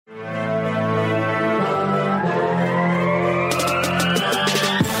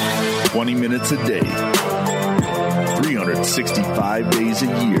minutes a day, 365 days a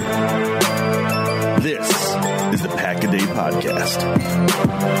year. This is the Pack-A-Day Podcast.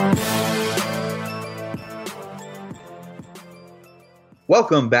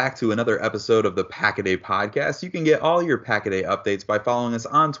 Welcome back to another episode of the Pack-A-Day Podcast. You can get all your Pack-A-Day updates by following us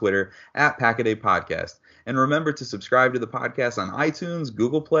on Twitter at Pack-A-Day Podcast. And remember to subscribe to the podcast on iTunes,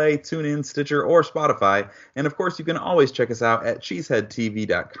 Google Play, TuneIn, Stitcher, or Spotify. And of course, you can always check us out at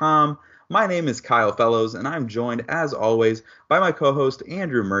cheeseheadtv.com. My name is Kyle Fellows, and I'm joined, as always, by my co-host,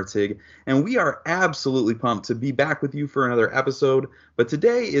 Andrew Mertzig, and we are absolutely pumped to be back with you for another episode, but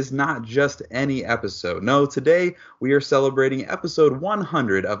today is not just any episode. No, today we are celebrating episode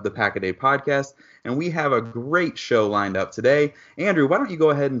 100 of the Pack-A-Day Podcast, and we have a great show lined up today. Andrew, why don't you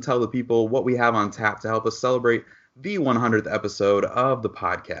go ahead and tell the people what we have on tap to help us celebrate the 100th episode of the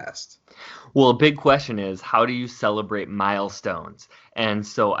podcast? Well, a big question is, how do you celebrate milestones? And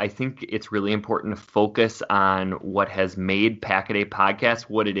so I think it's really important to focus on what has made Pack-A-Day Podcast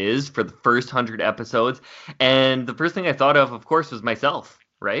what it is for the first 100 episodes. And the first thing I thought of course, was myself,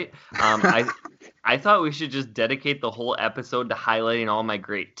 right? I thought we should just dedicate the whole episode to highlighting all my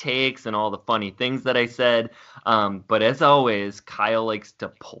great takes and all the funny things that I said. But as always, Kyle likes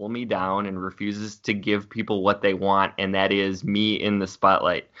to pull me down and refuses to give people what they want, and that is me in the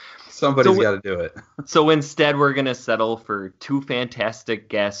spotlight. Somebody's got to do it. So instead, we're going to settle for two fantastic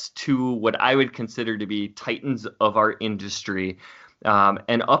guests, two what I would consider to be titans of our industry.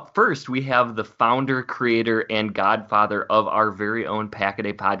 And up first, we have the founder, creator, and godfather of our very own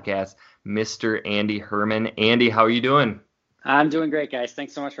Pack-A-Day Podcast, Mr. Andy Herman. Andy, how are you doing? I'm doing great, guys.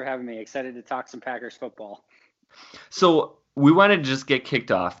 Thanks so much for having me. Excited to talk some Packers football. So we want to just get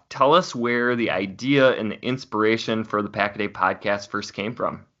kicked off. Tell us where the idea and the inspiration for the Pack-A-Day Podcast first came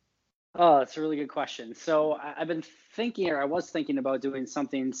from. Oh, that's a really good question. So I've been thinking, or I was thinking about doing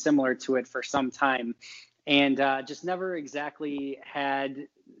something similar to it for some time, and just never exactly had,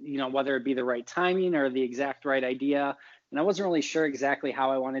 whether it be the right timing or the exact right idea. And I wasn't really sure exactly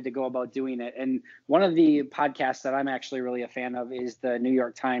how I wanted to go about doing it. And one of the podcasts that I'm actually really a fan of is the New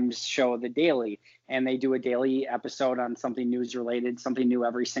York Times show, The Daily. And they do a daily episode on something news related, something new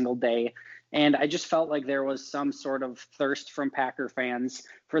every single day. And I just felt like there was some sort of thirst from Packer fans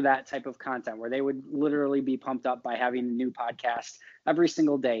for that type of content, where they would literally be pumped up by having a new podcast every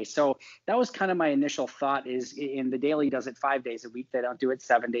single day. So that was kind of my initial thought, is in The Daily does it 5 days a week. They don't do it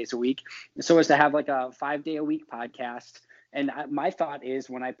 7 days a week. So as to have like a 5-day-a-week podcast. And my thought is,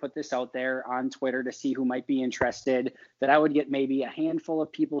 when I put this out there on Twitter to see who might be interested, that I would get maybe a handful of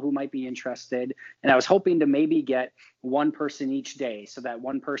people who might be interested. And I was hoping to maybe get one person each day, so that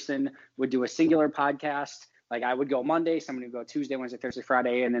one person would do a singular podcast. Like I would go Monday, someone would go Tuesday, Wednesday, Thursday,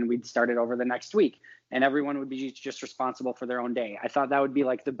 Friday, and then we'd start it over the next week. And everyone would be just responsible for their own day. I thought that would be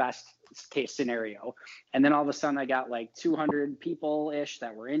like the best case scenario. And then all of a sudden I got like 200 people-ish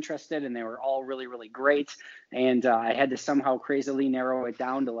that were interested, and they were all really, really great. And I had to somehow crazily narrow it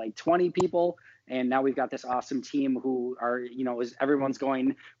down to like 20 people. And now we've got this awesome team who are, everyone's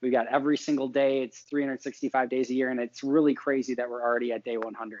going, we've got every single day. It's 365 days a year. And it's really crazy that we're already at day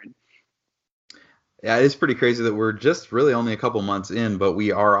 100. Yeah, it's pretty crazy that we're just really only a couple months in, but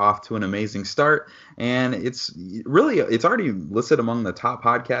we are off to an amazing start. And it's already listed among the top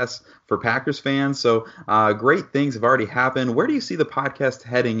podcasts for Packers fans. So great things have already happened. Where do you see the podcast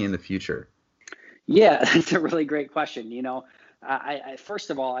heading in the future? Yeah, that's a really great question. I first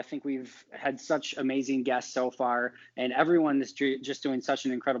of all, I think we've had such amazing guests so far, and everyone is just doing such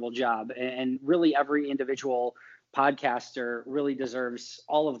an incredible job. And really every individual podcaster really deserves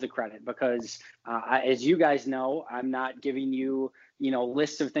all of the credit, because as you guys know, I'm not giving you,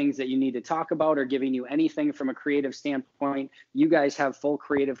 lists of things that you need to talk about or giving you anything from a creative standpoint. You guys have full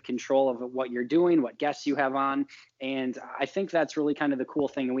creative control of what you're doing, what guests you have on. And I think that's really kind of the cool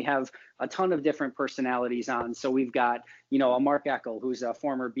thing. And we have a ton of different personalities on. So we've got, a Mark Eckel, who's a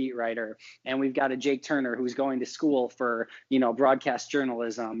former beat writer, and we've got a Jake Turner, who's going to school for, broadcast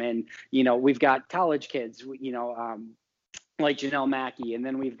journalism. And, we've got college kids, like Janelle Mackey. And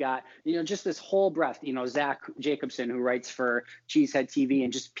then we've got, just this whole breadth, Zach Jacobson, who writes for Cheesehead TV,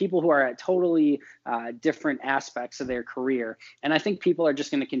 and just people who are at totally different aspects of their career. And I think people are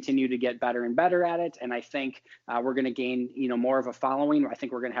just going to continue to get better and better at it. And I think we're going to gain, more of a following. I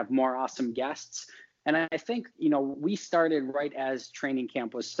think we're going to have more awesome guests. And I think, we started right as training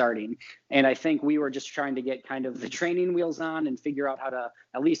camp was starting. And I think we were just trying to get kind of the training wheels on and figure out how to,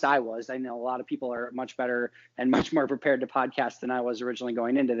 at least I was. I know a lot of people are much better and much more prepared to podcast than I was originally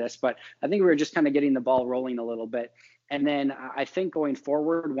going into this. But I think we were just kind of getting the ball rolling a little bit. And then I think going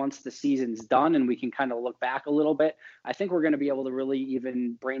forward, once the season's done and we can kind of look back a little bit, I think we're going to be able to really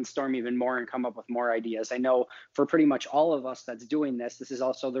even brainstorm even more and come up with more ideas. I know for pretty much all of us that's doing this is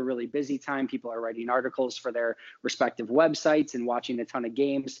also the really busy time. People are writing articles for their respective websites and watching a ton of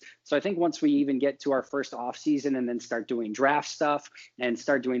games. So I think once we even get to our first off season and then start doing draft stuff and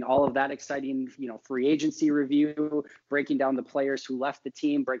start doing all of that exciting, free agency review, breaking down the players who left the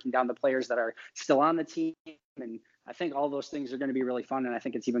team, breaking down the players that are still on the team, and I think all those things are going to be really fun, and I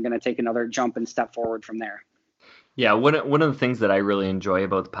think it's even going to take another jump and step forward from there. Yeah, one of the things that I really enjoy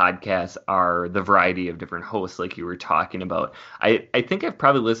about the podcast are the variety of different hosts, like you were talking about. I think I've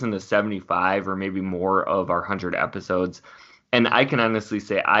probably listened to 75 or maybe more of our 100 episodes, and I can honestly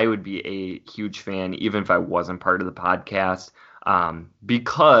say I would be a huge fan even if I wasn't part of the podcast.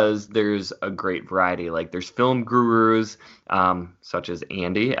 Because there's a great variety. Like there's film gurus, such as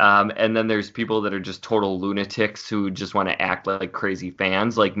Andy, and then there's people that are just total lunatics who just want to act like crazy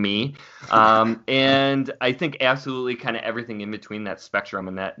fans like me. And I think absolutely kind of everything in between that spectrum,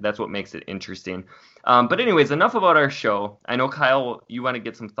 and that's what makes it interesting. But anyways, enough about our show. I know, Kyle, you want to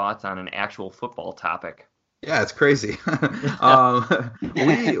get some thoughts on an actual football topic. Yeah, it's crazy.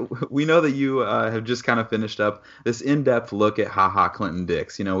 We know that you have just kind of finished up this in-depth look at Clinton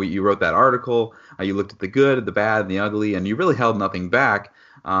Dix. You wrote that article. You looked at the good, the bad, and the ugly, and you really held nothing back.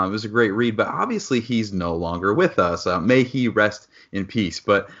 It was a great read, but obviously he's no longer with us. May he rest in peace.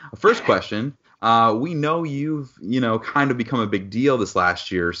 But first question. We know you've, kind of become a big deal this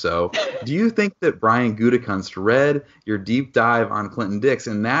last year or so. Do you think that Brian Gutekunst read your deep dive on Clinton Dix,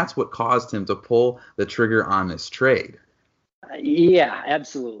 and that's what caused him to pull the trigger on this trade? Yeah,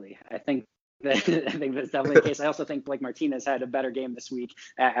 absolutely. I think that's definitely the case. I also think Blake Martinez had a better game this week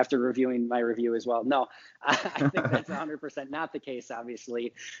after reviewing my review as well. No, I think that's 100% not the case,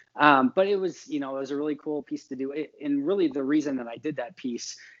 obviously. But it was, it was a really cool piece to do. And really the reason that I did that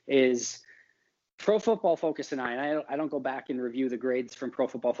piece is Pro Football Focus and I don't go back and review the grades from Pro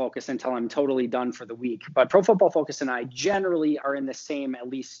Football Focus until I'm totally done for the week. But Pro Football Focus and I generally are in the same, at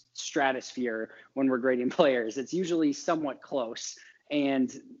least, stratosphere when we're grading players. It's usually somewhat close.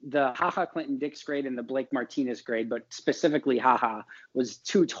 And the Clinton Dix grade and the Blake Martinez grade, but specifically was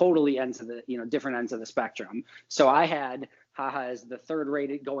two totally different ends of the spectrum. So I had as the third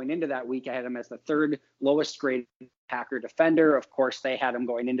rated going into that week. I had him as the third lowest graded Packer defender. Of course, they had him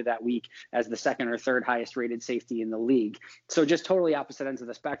going into that week as the second or third highest rated safety in the league. So just totally opposite ends of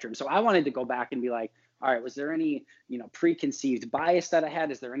the spectrum. So I wanted to go back and be like, all right, was there any, preconceived bias that I had?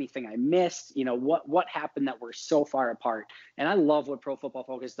 Is there anything I missed? What happened that we're so far apart? And I love what Pro Football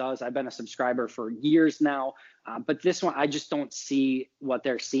Focus does. I've been a subscriber for years now, but this one, I just don't see what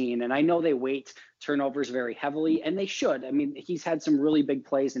they're seeing. And I know they weight turnovers very heavily, and they should. I mean, he's had some really big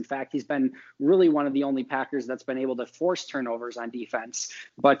plays. In fact, he's been really one of the only Packers that's been able to force turnovers on defense.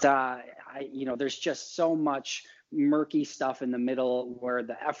 But, there's just so much murky stuff in the middle where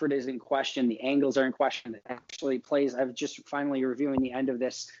the effort is in question, the angles are in question. It actually plays. I've just finally reviewing the end of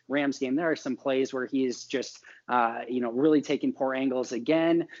this Rams game. There are some plays where he is just, really taking poor angles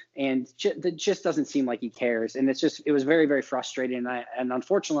again, and it just doesn't seem like he cares. And it was very, very frustrating. And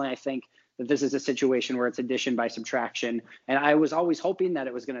unfortunately, I think that this is a situation where it's addition by subtraction. And I was always hoping that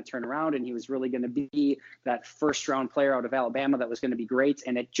it was going to turn around and he was really going to be that first round player out of Alabama that was going to be great.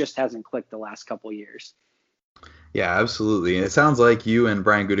 And it just hasn't clicked the last couple of years. Yeah, absolutely. And it sounds like you and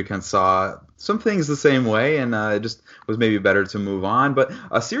Brian Gutekunst saw some things the same way, and it just was maybe better to move on. But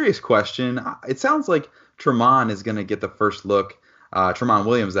a serious question, it sounds like Tramon is going to get the first look, Tramon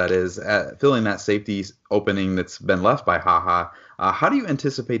Williams, that is, at filling that safety opening that's been left by How do you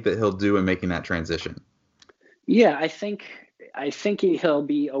anticipate that he'll do in making that transition? Yeah, I think he'll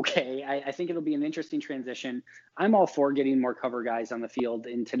be okay. I think it'll be an interesting transition. I'm all for getting more cover guys on the field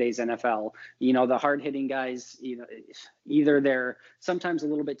in today's NFL. The hard-hitting guys, either they're sometimes a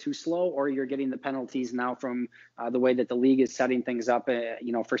little bit too slow, or you're getting the penalties now from the way that the league is setting things up,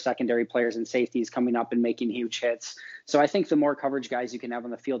 for secondary players and safeties coming up and making huge hits. So I think the more coverage guys you can have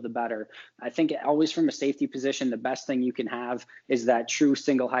on the field, the better. I think always from a safety position, the best thing you can have is that true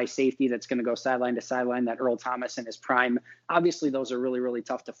single high safety that's going to go sideline to sideline, that Earl Thomas in his prime. Obviously, those are really, really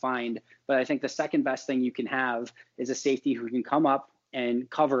tough to find. But I think the second best thing you can have is a safety who can come up and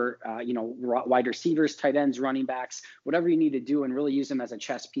cover, wide receivers, tight ends, running backs, whatever you need to do, and really use them as a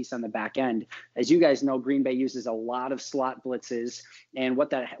chess piece on the back end. As you guys know, Green Bay uses a lot of slot blitzes, and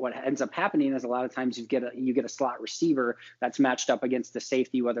what ends up happening is a lot of times you get a slot receiver that's matched up against the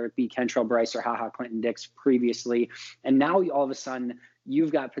safety, whether it be Kentrell Brice or Clinton Dix previously, and now all of a sudden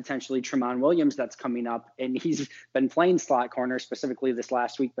You've got potentially Tramon Williams that's coming up, and he's been playing slot corner specifically this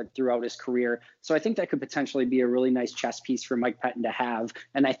last week, but throughout his career. So I think that could potentially be a really nice chess piece for Mike Pettin to have.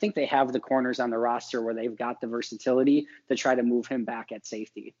 And I think they have the corners on the roster where they've got the versatility to try to move him back at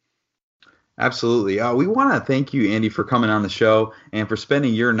safety. Absolutely. We want to thank you, Andy, for coming on the show and for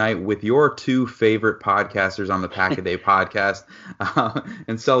spending your night with your two favorite podcasters on the Pack a Day podcast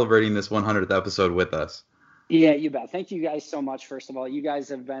and celebrating this 100th episode with us. Yeah, you bet. Thank you guys so much. First of all, you guys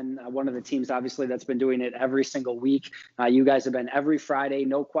have been one of the teams, obviously, that's been doing it every single week. You guys have been every Friday,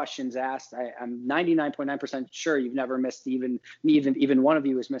 no questions asked. I'm 99.9% sure you've never missed even one of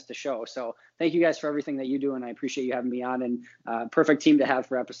you has missed a show. So thank you guys for everything that you do, and I appreciate you having me on. And perfect team to have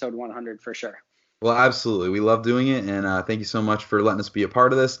for episode 100 for sure. Well, absolutely. We love doing it, and thank you so much for letting us be a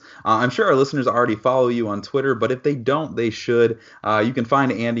part of this. I'm sure our listeners already follow you on Twitter, but if they don't, they should. You can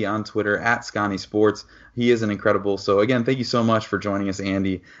find Andy on Twitter at Scotty Sports. He is an incredible. So, again, thank you so much for joining us,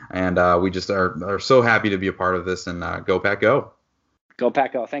 Andy, and we just are so happy to be a part of this, and go Pack Go. Go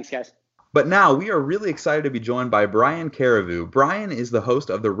Pack Go. Thanks, guys. But now we are really excited to be joined by Brian Carriveau. Brian is the host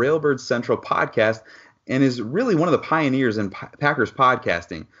of the Railbird Central podcast and is really one of the pioneers in Packers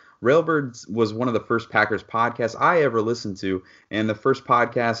podcasting. Railbirds was one of the first Packers podcasts I ever listened to, and the first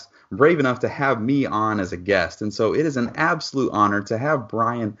podcast brave enough to have me on as a guest. And so it is an absolute honor to have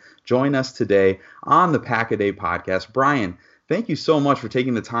Brian join us today on the Pack a Day podcast. Brian, thank you so much for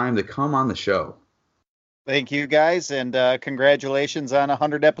taking the time to come on the show. Thank you, guys, and congratulations on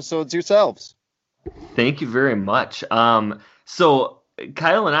 100 episodes yourselves. Thank you very much. So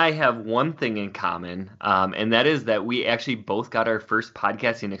Kyle and I have one thing in common, and that is that we actually both got our first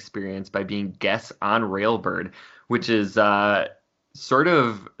podcasting experience by being guests on Railbird, which is sort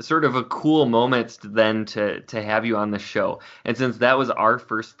of a cool moment then to have you on the show. And since that was our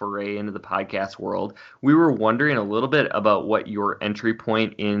first foray into the podcast world, we were wondering a little bit about what your entry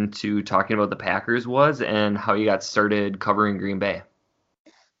point into talking about the Packers was and how you got started covering Green Bay.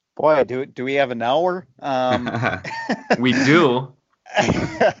 Boy, do we have an hour? We do.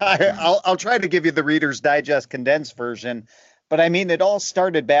 I'll try to give you the Reader's Digest condensed version, but I mean, it all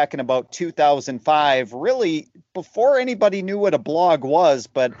started back in about 2005, really before anybody knew what a blog was,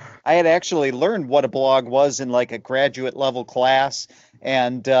 but I had actually learned what a blog was in like a graduate level class,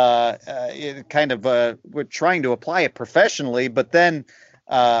 and we're trying to apply it professionally, but then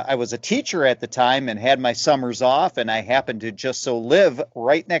I was a teacher at the time and had my summers off, and I happened to just so live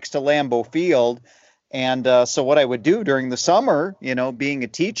right next to Lambeau Field. And so what I would do during the summer, being a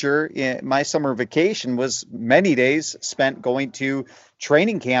teacher, my summer vacation was many days spent going to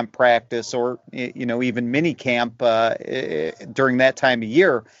training camp practice or, even mini camp during that time of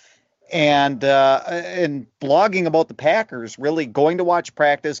year. And blogging about the Packers, really going to watch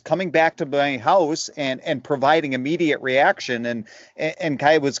practice, coming back to my house and providing immediate reaction. And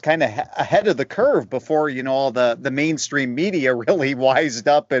I was kind of ahead of the curve before, all the mainstream media really wised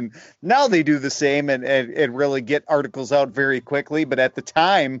up. And now they do the same and really get articles out very quickly. But at the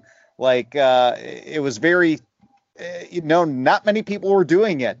time, it was very, not many people were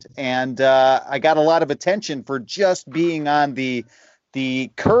doing it. And I got a lot of attention for just being on the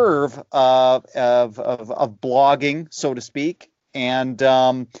curve of blogging, so to speak. And,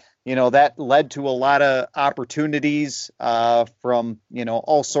 that led to a lot of opportunities from,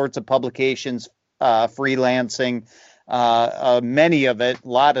 all sorts of publications, freelancing, many of it, a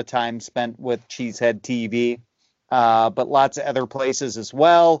lot of time spent with Cheesehead TV, but lots of other places as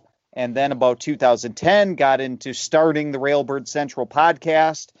well. And then about 2010, got into starting the Railbird Central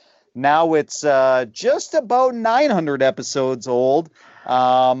podcast. Now it's just about 900 episodes old.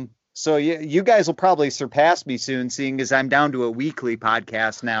 So you guys will probably surpass me soon, seeing as I'm down to a weekly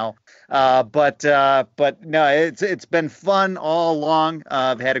podcast now. But no, it's been fun all along.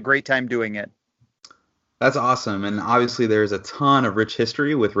 I've had a great time doing it. That's awesome. And obviously there's a ton of rich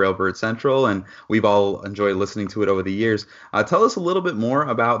history with Railbird Central, and we've all enjoyed listening to it over the years. Tell us a little bit more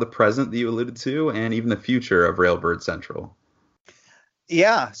about the present that you alluded to and even the future of Railbird Central.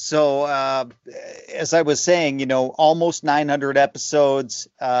 Yeah. So as I was saying, almost 900 episodes,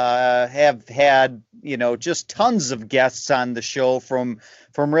 have had, just tons of guests on the show from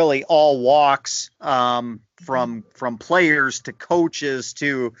really all walks, from players to coaches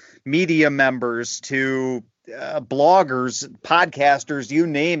to media members to bloggers, podcasters, you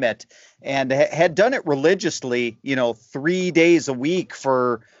name it, and had done it religiously, 3 days a week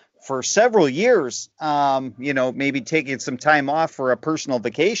for several years, maybe taking some time off for a personal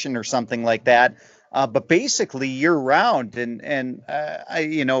vacation or something like that, but basically year round. And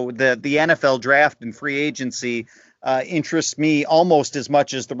the NFL draft and free agency interests me almost as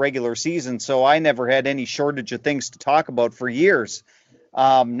much as the regular season. So I never had any shortage of things to talk about for years.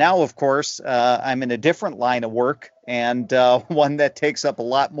 Now, of course, I'm in a different line of work, and one that takes up a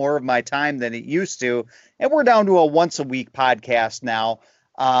lot more of my time than it used to. And we're down to a once a week podcast now.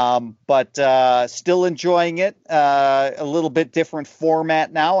 But still enjoying it. A little bit different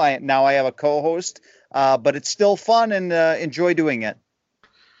format now. I have a co-host, but it's still fun and enjoy doing it.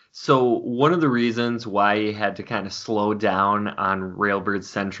 So one of the reasons why you had to kind of slow down on Railbird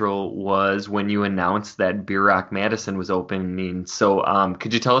Central was when you announced that Beer Rock Madison was opening. So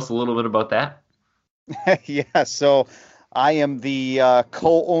could you tell us a little bit about that? Yeah, so I am the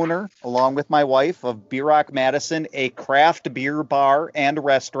co-owner, along with my wife, of Beer Rock Madison, a craft beer bar and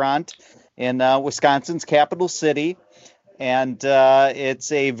restaurant in Wisconsin's capital city. And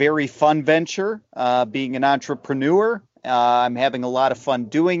it's a very fun venture, being an entrepreneur. I'm having a lot of fun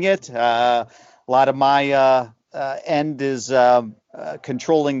doing it. A lot of my end is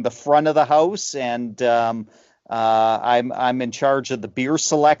controlling the front of the house, and I'm in charge of the beer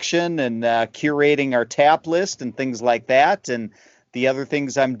selection and curating our tap list and things like that. And the other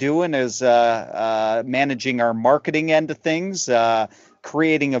things I'm doing is managing our marketing end of things,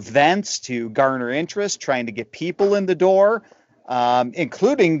 creating events to garner interest, trying to get people in the door.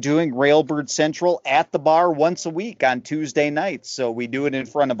 Including doing Railbird Central at the bar once a week on Tuesday nights. So we do it in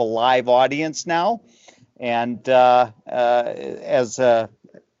front of a live audience now. And as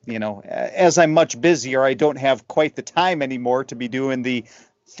I'm much busier, I don't have quite the time anymore to be doing the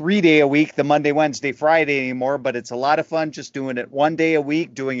 3-day a week, the Monday, Wednesday, Friday anymore. But it's a lot of fun just doing it 1 day a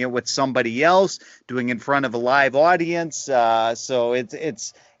week, doing it with somebody else, doing it in front of a live audience. So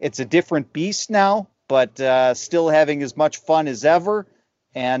it's a different beast now, but still having as much fun as ever.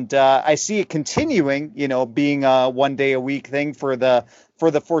 And I see it continuing, being a 1 day a week thing for the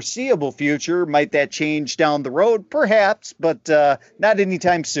foreseeable future. Might that change down the road? Perhaps, but not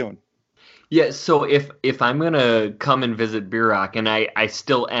anytime soon. Yeah, so if I'm going to come and visit Beer Rock, and I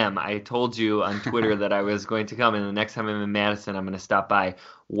still am, I told you on Twitter that I was going to come, and the next time I'm in Madison, I'm going to stop by.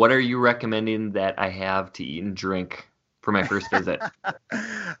 What are you recommending that I have to eat and drink for my first visit?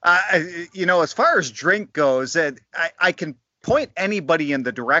 As far as drink goes, I can point anybody in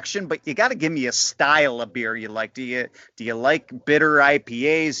the direction, but you got to give me a style of beer you like. Do you like bitter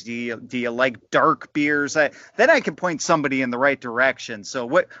IPAs? Do you like dark beers? Then I can point somebody in the right direction. So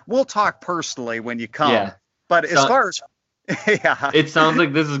we'll talk personally when you come. Yeah. But as far as yeah, it sounds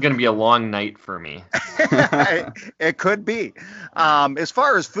like this is going to be a long night for me. It could be. As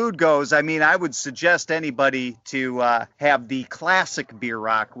far as food goes, I mean, I would suggest anybody to have the classic Beer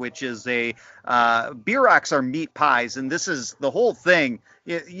Rock, which is beer rocks are meat pies, and this is the whole thing.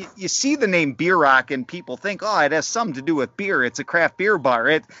 You see the name Beer Rock, and people think, oh, it has something to do with beer. It's a craft beer bar.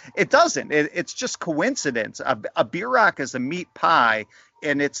 It doesn't. It's just coincidence. A Beer Rock is a meat pie,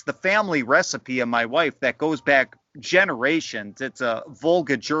 and it's the family recipe of my wife that goes back generations. It's a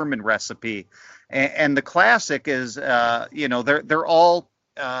Volga German recipe, and the classic is they're all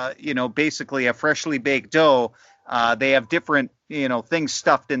basically a freshly baked dough. They have different things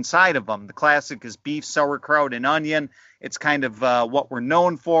stuffed inside of them. The classic is beef, sauerkraut, and onion. It's kind of what we're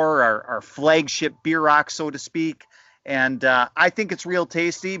known for, our flagship Beer Rock, so to speak. And I think it's real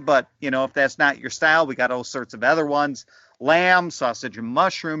tasty, but if that's not your style, we got all sorts of other ones. Lamb, sausage and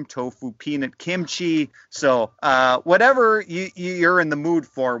mushroom, tofu, peanut, kimchi. So whatever you're in the mood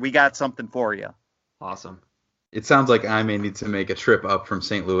for, we got something for you. Awesome. It sounds like I may need to make a trip up from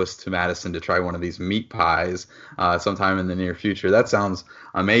St. Louis to Madison to try one of these meat pies sometime in the near future. That sounds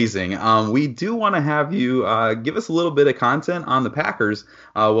amazing. We do want to have you give us a little bit of content on the Packers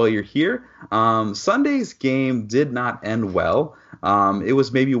while you're here. Sunday's game did not end well. It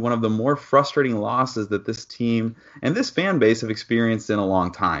was maybe one of the more frustrating losses that this team and this fan base have experienced in a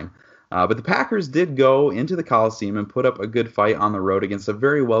long time. But the Packers did go into the Coliseum and put up a good fight on the road against a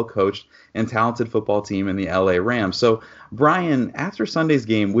very well-coached and talented football team in the LA Rams. So, Brian, after Sunday's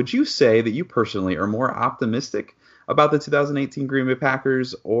game, would you say that you personally are more optimistic about the 2018 Green Bay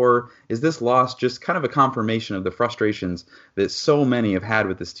Packers, or is this loss just kind of a confirmation of the frustrations that so many have had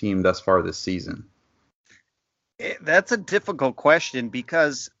with this team thus far this season? That's a difficult question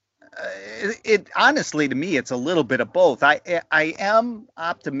because it honestly, to me, it's a little bit of both. I am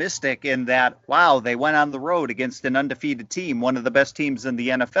optimistic in that, wow, they went on the road against an undefeated team, one of the best teams in the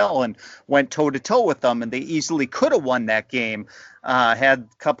NFL, and went toe-to-toe with them, and they easily could have won that game. Had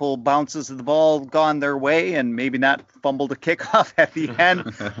a couple bounces of the ball gone their way and maybe not fumbled a kickoff at the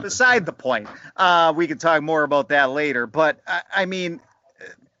end. Beside the point. We can talk more about that later. But, I mean,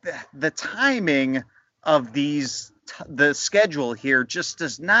 the timing of the schedule here just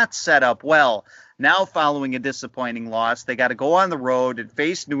does not set up well. Now, following a disappointing loss, they got to go on the road and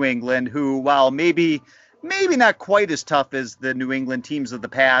face New England, who, while maybe maybe not quite as tough as the New England teams of the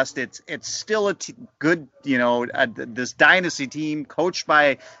past. It's still a good, this dynasty team coached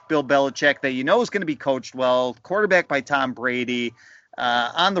by Bill Belichick that is going to be coached well, quarterback by Tom Brady,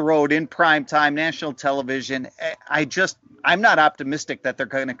 on the road in prime time, national television. I'm not optimistic that they're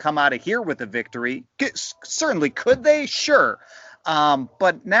going to come out of here with a victory. Certainly, could they? Sure.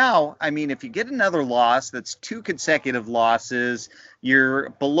 But now, I mean, if you get another loss, that's 2 consecutive losses, you're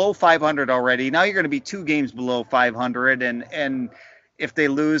below 500 already. Now you're going to be 2 games below 500. And if they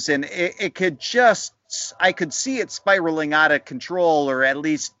lose, and it could just, I could see it spiraling out of control, or at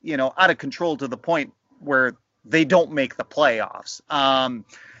least, out of control to the point where they don't make the playoffs.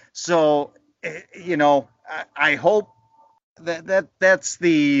 So, I hope that's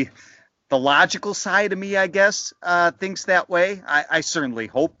the logical side of me, I guess, thinks that way. I certainly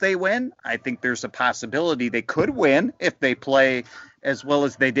hope they win. I think there's a possibility they could win if they play as well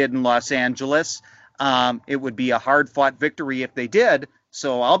as they did in Los Angeles. It would be a hard-fought victory if they did,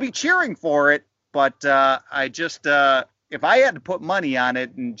 so I'll be cheering for it. But if I had to put money on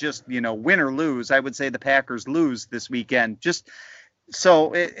it and just, win or lose, I would say the Packers lose this weekend. Just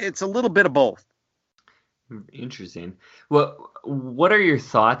so it's a little bit of both. Interesting. Well, what are your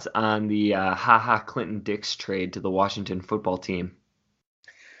thoughts on the Clinton Dix trade to the Washington football team?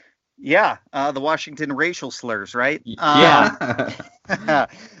 Yeah, the Washington racial slurs, right? Yeah.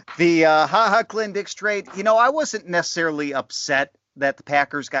 The Clinton Dix trade, I wasn't necessarily upset that the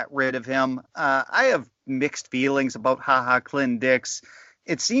Packers got rid of him. I have mixed feelings about Clinton Dix.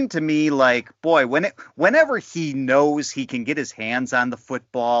 It seemed to me like, boy, whenever he knows he can get his hands on the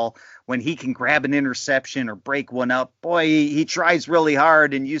football, when he can grab an interception or break one up, boy, he tries really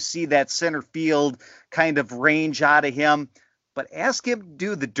hard, and you see that center field kind of range out of him. But ask him to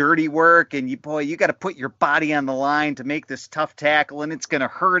do the dirty work, and you got to put your body on the line to make this tough tackle, and it's going to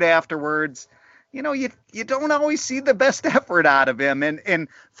hurt afterwards. You don't always see the best effort out of him. And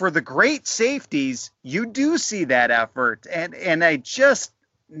for the great safeties, you do see that effort. And I just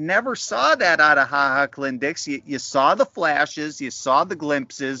never saw that out of Clinton Dix. You saw the flashes, you saw the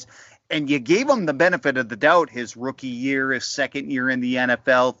glimpses, and you gave him the benefit of the doubt his rookie year, his second year in the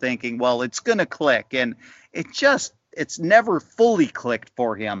NFL, thinking, well, it's going to click. And it's never fully clicked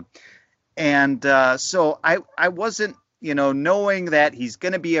for him. And so I wasn't, knowing that he's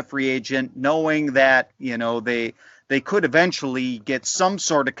going to be a free agent, knowing that, they could eventually get some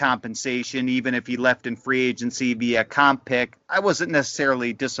sort of compensation, even if he left in free agency via comp pick. I wasn't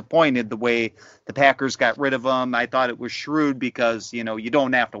necessarily disappointed the way the Packers got rid of him. I thought it was shrewd because, you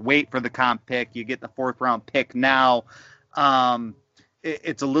don't have to wait for the comp pick. You get the 4th round pick now.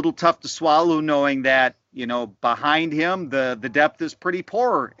 It's a little tough to swallow knowing that, behind him, the depth is pretty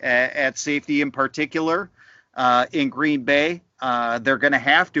poor at safety in particular. In Green Bay, they're going to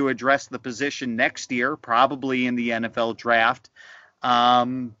have to address the position next year, probably in the NFL draft.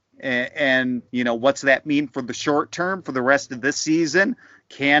 And what's that mean for the short term, for the rest of this season?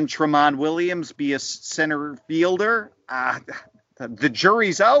 Can Tramon Williams be a center fielder? The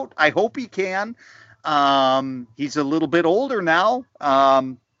jury's out. I hope he can. He's a little bit older now.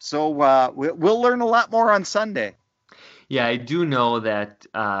 So we'll learn a lot more on Sunday. Yeah, I do know that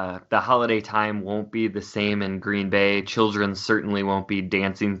the holiday time won't be the same in Green Bay. Children certainly won't be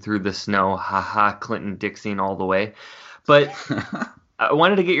dancing through the snow, Clinton Dixing all the way. But I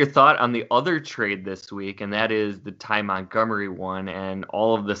wanted to get your thought on the other trade this week, and that is the Ty Montgomery one and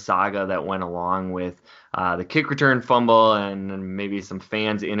all of the saga that went along with the kick return fumble and maybe some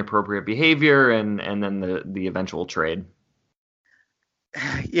fans' inappropriate behavior and then the eventual trade.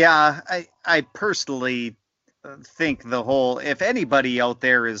 Yeah, I personally think if anybody out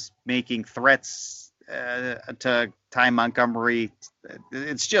there is making threats to Ty Montgomery,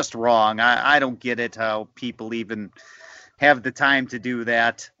 it's just wrong. I don't get it how people even have the time to do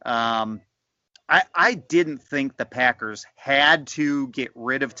that. I didn't think the Packers had to get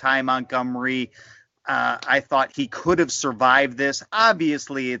rid of Ty Montgomery. I thought he could have survived this.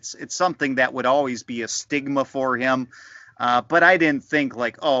 Obviously, it's something that would always be a stigma for him. But I didn't think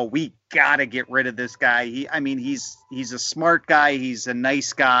like, oh, we got to get rid of this guy. He's a smart guy. He's a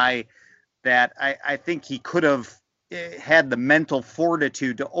nice guy that I think he could have had the mental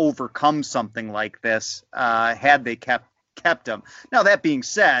fortitude to overcome something like this had they kept him. Now, that being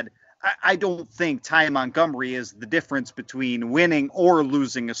said, I don't think Ty Montgomery is the difference between winning or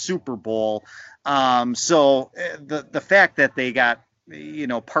losing a Super Bowl. So the fact that they got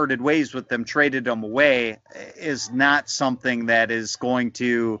parted ways with them, traded them away, is not something that is going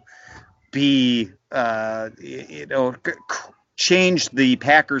to be, change the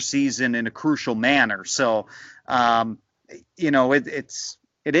Packers season in a crucial manner. So, it's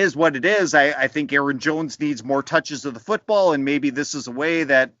it is what it is. I think Aaron Jones needs more touches of the football, and maybe this is a way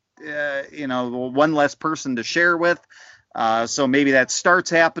that, one less person to share with. So maybe that starts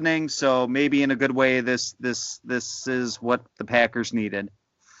happening. So maybe in a good way, this is what the Packers needed.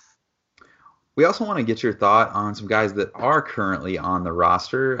 We also want to get your thought on some guys that are currently on the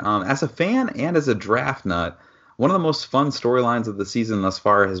roster. As a fan and as a draft nut, one of the most fun storylines of the season thus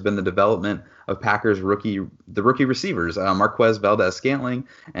far has been the development of Packers rookie receivers. Marquez Valdez-Scantling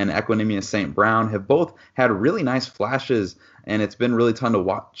and Equanimeous St. Brown have both had really nice flashes, and it's been really fun to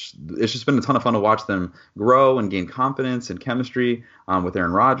watch. It's just been a ton of fun to watch them grow and gain confidence and chemistry with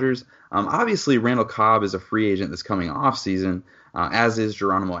Aaron Rodgers. Obviously, Randall Cobb is a free agent this coming offseason, as is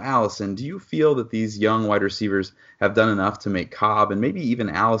Geronimo Allison. Do you feel that these young wide receivers have done enough to make Cobb and maybe even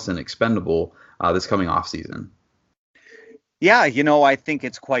Allison expendable this coming offseason? Yeah, I think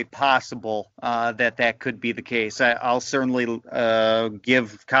it's quite possible that could be the case. I'll certainly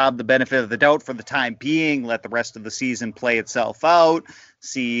give Cobb the benefit of the doubt for the time being, let the rest of the season play itself out,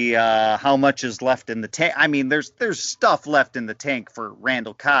 see how much is left in the tank. I mean, there's stuff left in the tank for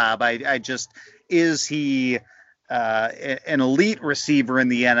Randall Cobb. Is he an elite receiver in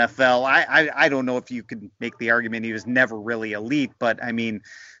the NFL? I don't know if you could make the argument he was never really elite, but I mean,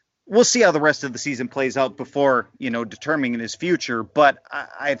 we'll see how the rest of the season plays out before, determining his future. But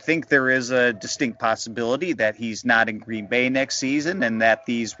I think there is a distinct possibility that he's not in Green Bay next season, and that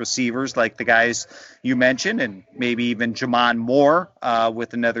these receivers, like the guys you mentioned, and maybe even Jamon Moore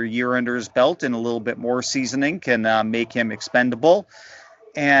with another year under his belt and a little bit more seasoning, can make him expendable.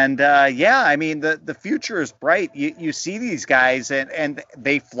 And I mean, the future is bright. You see these guys and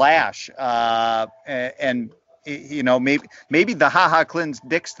they flash, and maybe the Clinton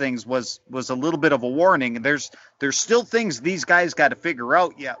Dix things was a little bit of a warning. And there's still things these guys got to figure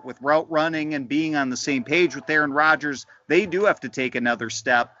out yet with route running and being on the same page with Aaron Rodgers. They do have to take another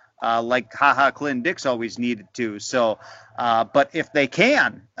step, like Clinton Dix always needed to. So, but if they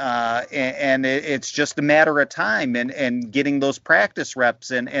can, and it's just a matter of time and getting those practice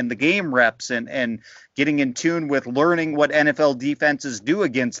reps and the game reps and getting in tune with learning what NFL defenses do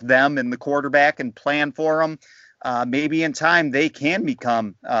against them and the quarterback and plan for them, maybe in time they can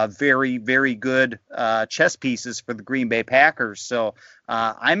become very, very good chess pieces for the Green Bay Packers. So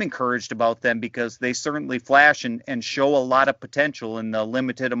I'm encouraged about them because they certainly flash and show a lot of potential in the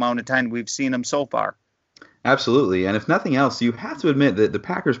limited amount of time we've seen them so far. Absolutely. And if nothing else, you have to admit that the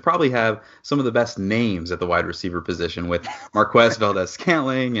Packers probably have some of the best names at the wide receiver position with Marquez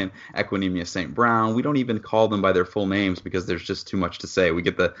Valdez-Scantling and Equanimeous St. Brown. We don't even call them by their full names because there's just too much to say. We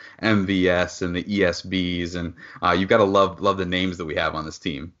get the MVS and the ESBs, and you've got to love the names that we have on this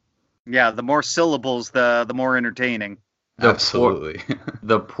team. Yeah, the more syllables, the more entertaining. Absolutely.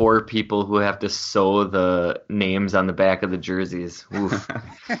 The poor people who have to sew the names on the back of the jerseys. Oof.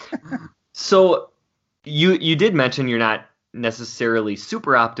 So you did mention you're not necessarily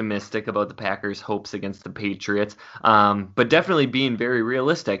super optimistic about the Packers' hopes against the Patriots, but definitely being very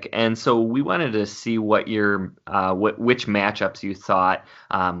realistic. And so we wanted to see what which matchups you thought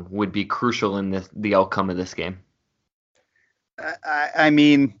would be crucial in the outcome of this game. I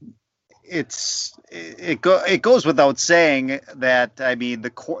mean, it goes without saying that, I mean, the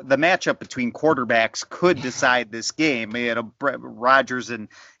matchup between quarterbacks could decide this game. Rodgers and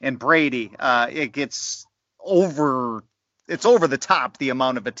Brady. It's over the top, the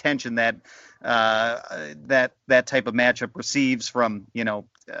amount of attention that type of matchup receives from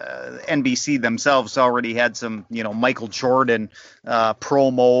NBC themselves. Already had some Michael Jordan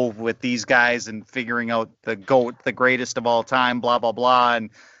promo with these guys and figuring out the GOAT, the greatest of all time, blah blah blah. And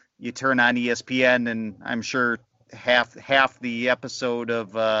you turn on ESPN, and I'm sure half the episode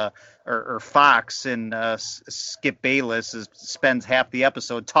of or Fox and Skip Bayless spends half the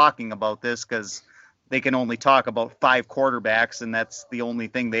episode talking about this because they can only talk about 5 quarterbacks, and that's the only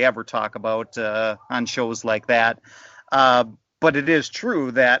thing they ever talk about on shows like that. But it is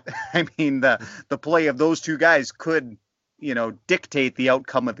true that, I mean, the play of those two guys could, dictate the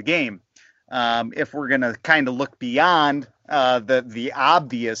outcome of the game. If we're going to kind of look beyond the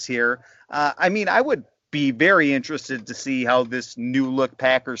obvious here, I mean, I would be very interested to see how this new look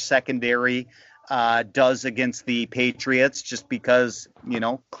Packers secondary does against the Patriots, just because,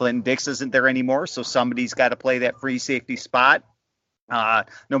 Clinton Dix isn't there anymore. So somebody's got to play that free safety spot,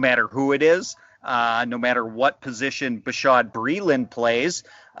 no matter who it is. No matter what position Bashaud Breeland plays,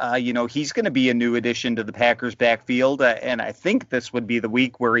 he's going to be a new addition to the Packers backfield. And I think this would be the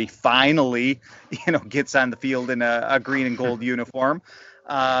week where he finally, gets on the field in a green and gold uniform.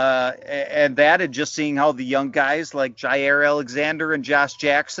 And that, and just seeing how the young guys like Jair Alexander and Josh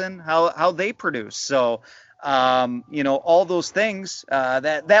Jackson, how they produce. So All those things.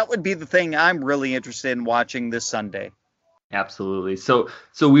 That would be the thing I'm really interested in watching this Sunday. Absolutely. So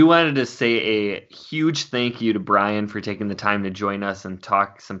we wanted to say a huge thank you to Brian for taking the time to join us and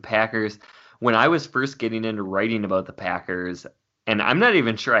talk some Packers. When I was first getting into writing about the Packers, and I'm not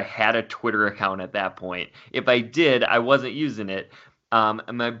even sure I had a Twitter account at that point. If I did, I wasn't using it.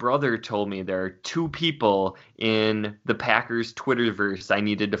 And my brother told me there are two people in the Packers Twitterverse I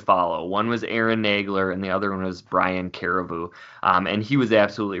needed to follow. One was Aaron Nagler, and the other one was Brian Carriveau. And he was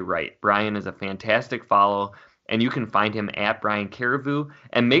absolutely right. Brian is a fantastic follow, and you can find him at Brian Carriveau.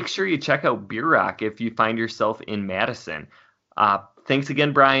 And make sure you check out Beer Rock if you find yourself in Madison. Thanks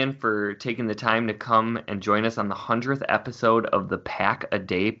again, Brian, for taking the time to come and join us on the 100th episode of the Pack a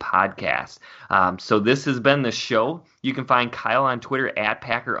Day podcast. So this has been the show. You can find Kyle on Twitter at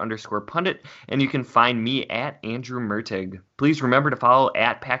Packer_pundit, and you can find me at Andrew Mertig. Please remember to follow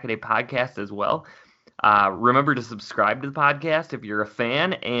at Pack a Day podcast as well. Remember to subscribe to the podcast if you're a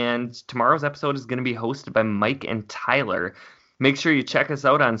fan, and tomorrow's episode is going to be hosted by Mike and Tyler. Make sure you check us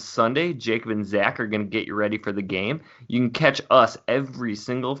out on Sunday. Jacob and Zach are going to get you ready for the game. You can catch us every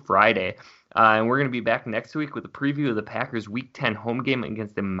single Friday. And we're going to be back next week with a preview of the Packers' Week 10 home game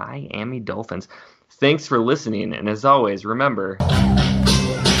against the Miami Dolphins. Thanks for listening. And as always, remember...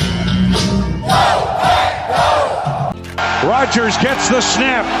 Rodgers gets the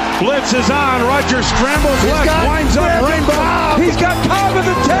snap. Blitz is on. Rodgers scrambles left. Winds up Rainbow. He's got Cobb at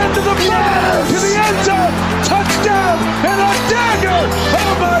the 10 to the 5 to the end zone. Touchdown and a dagger.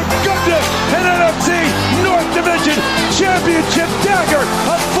 Oh my goodness. An NFC North Division Championship dagger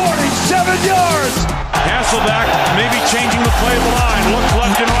of 47 yards. Hasselbeck maybe changing the play of the line. Looks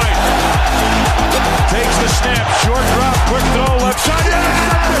left and right. Takes the snap. Short drop. Quick throw. Left side.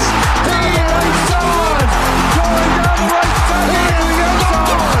 Yes! He's on. Going down the right side. Here we go.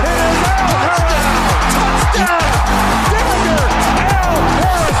 It is Al Harris. Touchdown. Dagger. Al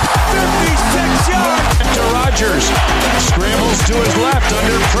Harris. 56 yards. To Rodgers. Scrambles to his left.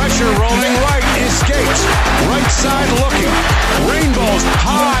 Under pressure. Rolling right. Escapes. Right side looking. Rainbows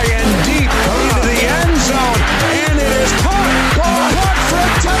high and deep into the end zone. And it is caught. Caught for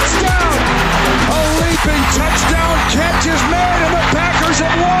a touchdown. A leaping touchdown catch is made, and the Packers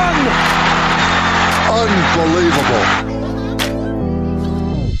have won. Unbelievable.